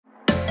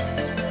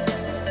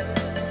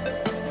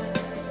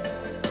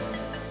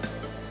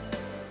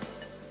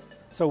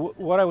So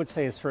what I would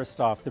say is, first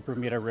off, the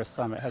Bermuda Risk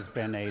Summit has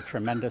been a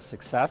tremendous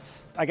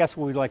success. I guess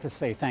we'd like to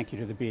say thank you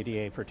to the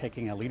BDA for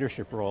taking a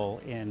leadership role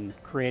in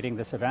creating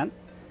this event.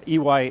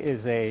 EY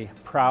is a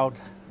proud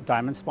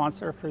diamond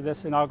sponsor for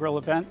this inaugural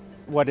event.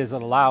 What is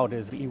allowed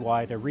is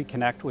EY to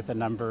reconnect with a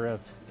number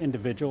of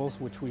individuals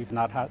which we've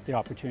not had the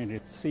opportunity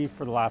to see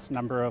for the last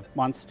number of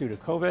months due to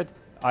COVID.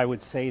 I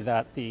would say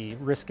that the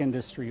risk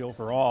industry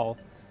overall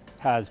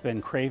has been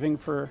craving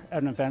for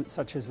an event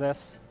such as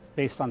this.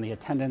 Based on the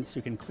attendance,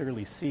 you can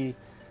clearly see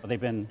they've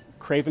been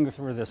craving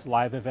for this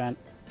live event,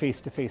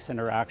 face-to-face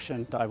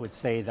interaction. I would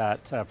say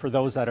that for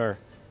those that are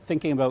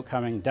thinking about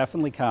coming,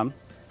 definitely come.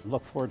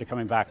 Look forward to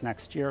coming back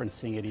next year and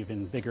seeing it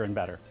even bigger and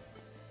better.